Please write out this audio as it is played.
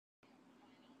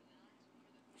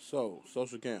So,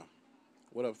 social cam.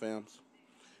 What up, fams?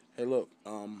 Hey, look,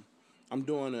 I'm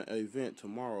doing an event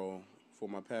tomorrow for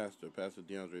my pastor, Pastor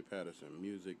DeAndre Patterson,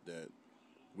 music that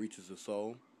reaches the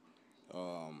soul.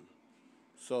 Um,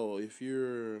 so if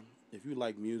you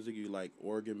like music, you like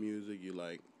organ music, you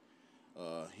like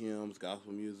hymns,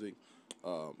 gospel music.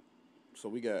 Um, so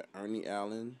we got Ernie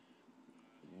Allen,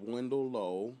 Wendell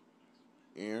Lowe,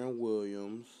 Aaron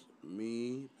Williams,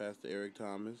 me, Pastor Eric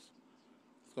Thomas.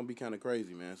 It's gonna be kind of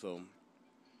crazy, man. So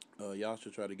y'all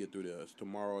should try to get through there. It's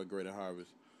tomorrow at Greater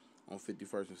Harvest on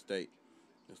 51st and State.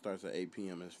 It starts at 8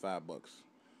 p.m. and it's $5.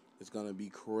 It's gonna be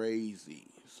crazy.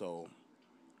 So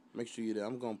make sure you're there.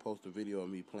 I'm gonna post a video of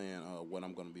me playing what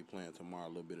I'm gonna be playing tomorrow. A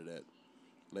little bit of that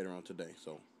later on today.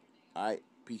 So, all right,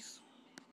 peace.